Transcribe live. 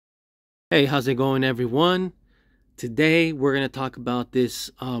Hey, how's it going, everyone? Today we're gonna talk about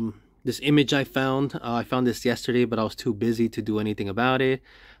this image I found. I found this yesterday, but I was too busy to do anything about it.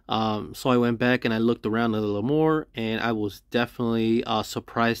 So I went back and I looked around a little more, and I was definitely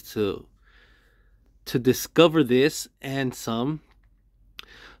surprised to discover this and some.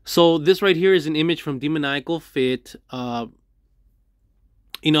 So this right here is an image from Demoniacal Fit. You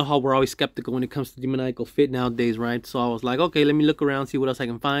know how we're always skeptical when it comes to Demoniacal Fit nowadays, right? So I was like, okay, let me look around, see what else I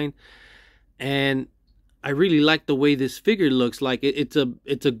can find. And I really like the way this figure looks. Like it's a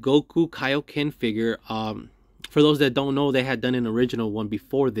Goku Kaioken figure. For those that don't know, they had done an original one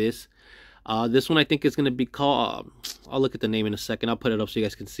before this. This one I think is gonna be called. I'll look at the name in a second. I'll put it up so you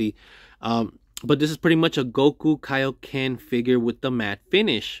guys can see. But this is pretty much a Goku Kaioken figure with the matte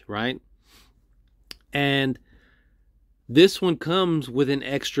finish, right? And this one comes with an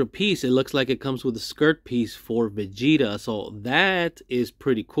extra piece. It looks like it comes with a skirt piece for Vegeta. So that is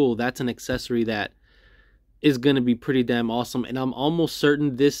pretty cool. That's an accessory that is going to be pretty damn awesome. And I'm almost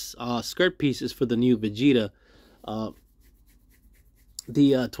certain this skirt piece is for the new Vegeta.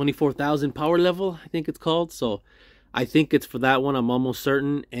 The 24,000 power level, I think it's called. So I think it's for that one. I'm almost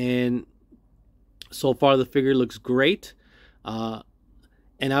certain. And so far the figure looks great.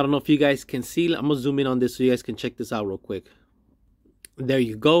 And I don't know if you guys can see. I'm going to zoom in on this so you guys can check this out real quick. There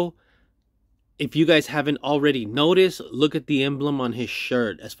you go. If you guys haven't already noticed, look at the emblem on his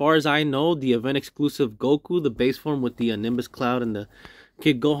shirt. As far as I know, the event exclusive Goku, the base form with the Nimbus Cloud and the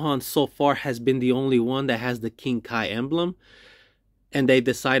Kid Gohan so far has been the only one that has the King Kai emblem. And they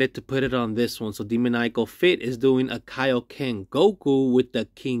decided to put it on this one. So Demoniacal Fit is doing a Kaioken Goku with the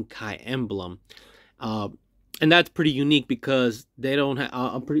King Kai emblem. And that's pretty unique because they don't have.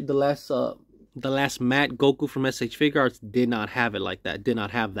 The last matte Goku from SH Figure Arts did not have it like that. Did not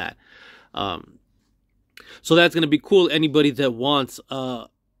have that. So that's gonna be cool. Anybody that wants a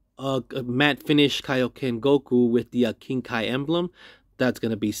matte finish Kaioken Goku with the King Kai emblem, that's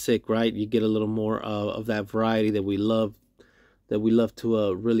gonna be sick, right? You get a little more of that variety that we love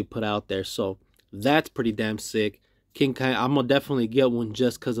to really put out there. So that's pretty damn sick. King Kai, I'm gonna definitely get one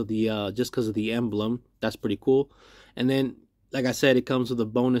just because of the emblem. That's pretty cool. And then, like I said, it comes with a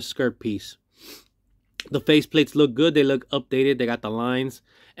bonus skirt piece. The faceplates look good. They look updated. They got the lines.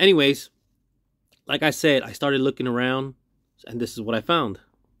 Anyways, like I said, I started looking around, and this is what I found.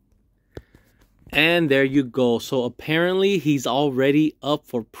 And there you go. So apparently he's already up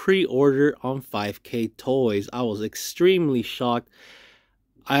for pre-order on 5K Toys. I was extremely shocked.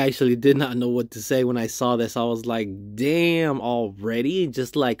 I actually did not know what to say when I saw this. I was like, damn, already?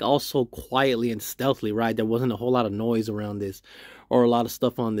 Just like also quietly and stealthily, right? There wasn't a whole lot of noise around this or a lot of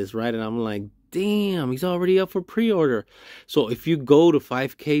stuff on this, right? And I'm like, damn, he's already up for pre-order. So if you go to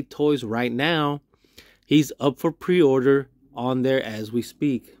 5K Toys right now, he's up for pre-order on there as we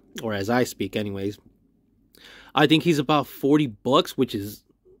speak, or as I speak anyways. I think he's about 40 bucks, which is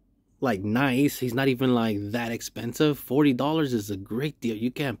like nice. He's not even like that expensive. $40 is a great deal.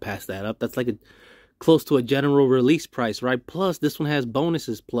 You can't pass that up. That's like close to a general release price, right? Plus this one has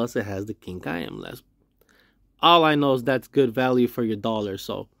bonuses, plus it has the King Kai emblem. All I know is that's good value for your dollar.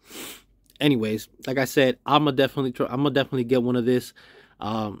 So anyways, like I said, I'm gonna definitely get one of this.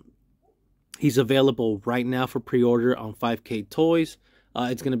 He's available right now for pre-order on 5K Toys.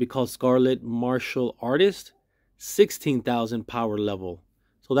 It's gonna be called Scarlet Martial Artist, 16,000 power level.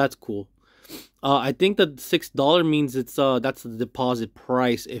 So that's cool. I think that $6 means it's that's the deposit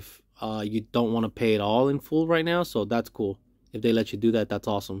price if you don't want to pay it all in full right now. So that's cool. If they let you do that, that's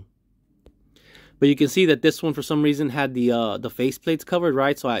awesome. But you can see that this one for some reason had the faceplates covered,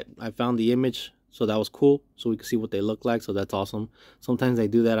 right? So I found the image, so that was cool. So we can see what they look like. So that's awesome. Sometimes they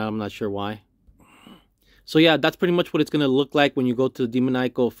do that. I'm not sure why. So yeah, that's pretty much what it's gonna look like when you go to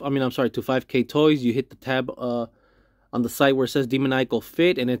Demoniacal. I mean, I'm sorry, to 5K Toys. You hit the tab on the site where it says Demoniacal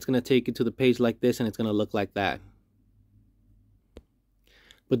Fit, and it's going to take you to the page like this, and it's going to look like that.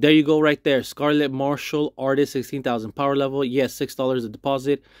 But there you go right there. Scarlet Martial Artist, 16,000 power level. Yes, $6 a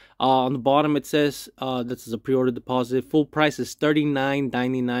deposit. On the bottom it says this is a pre-order deposit. Full price is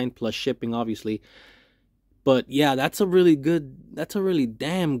 $39.99 plus shipping, obviously. But yeah, that's a really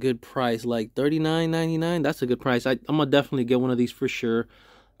damn good price. Like $39.99, that's a good price. I'm going to definitely get one of these for sure.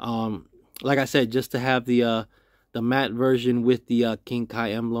 Like I said, just to have the matte version with the King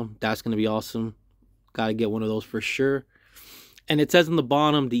Kai emblem. That's going to be awesome. Got to get one of those for sure. And it says on the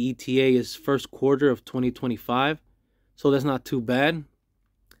bottom the ETA is first quarter of 2025. So that's not too bad.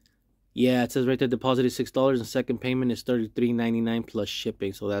 Yeah, it says right there deposit is $6 and second payment is $33.99 plus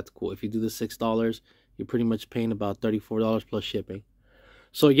shipping. So that's cool. If you do the $6, you're pretty much paying about $34 plus shipping.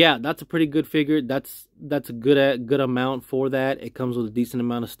 So yeah, that's a pretty good figure. That's a good amount for that. It comes with a decent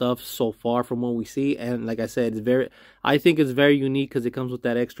amount of stuff so far from what we see, and like I said, I think it's very unique because it comes with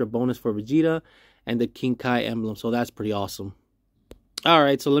that extra bonus for Vegeta and the King Kai emblem. So that's pretty awesome. All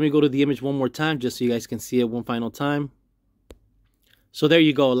right, so let me go to the image one more time just so you guys can see it one final time. So there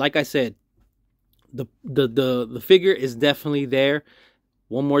you go. Like I said, the figure is definitely there.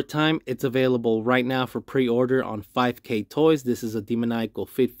 One more time, it's available right now for pre-order on 5K Toys. This is a Demoniacal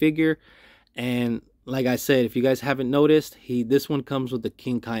fit figure, and like I said, if you guys haven't noticed, this one comes with the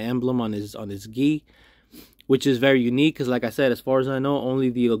King Kai emblem on his gi, which is very unique because, like I said, as far as I know, only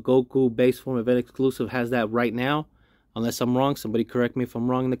the Goku base form event exclusive has that right now. Unless I'm wrong, somebody correct me if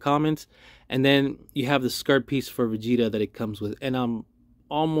I'm wrong in the comments. And then you have the skirt piece for Vegeta that it comes with, and I'm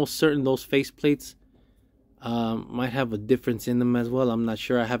almost certain those faceplates might have a difference in them as well. I'm not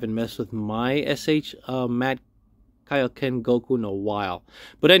sure. I haven't messed with my SH Matt Kaioken Goku in a while.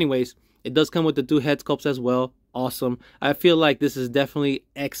 But anyways, it does come with the 2 head sculpts as well. Awesome. I feel like this is definitely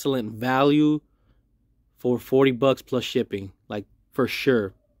excellent value for 40 bucks plus shipping. Like, for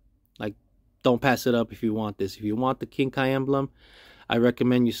sure. Like, don't pass it up if you want this. If you want the King Kai emblem, I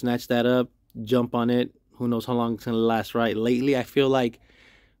recommend you snatch that up. Jump on it. Who knows how long it's going to last, right? Lately, I feel like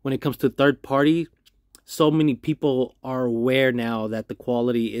when it comes to third party, so many people are aware now that the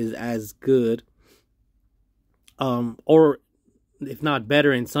quality is as good, or if not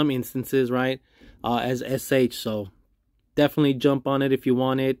better in some instances, right, as SH. So definitely jump on it if you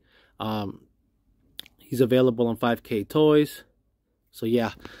want it. He's available on 5K Toys. So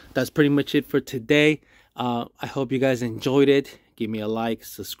yeah, that's pretty much it for today. I hope you guys enjoyed it. Give me a like,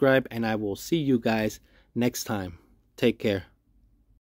 subscribe, and I will see you guys next time. Take care.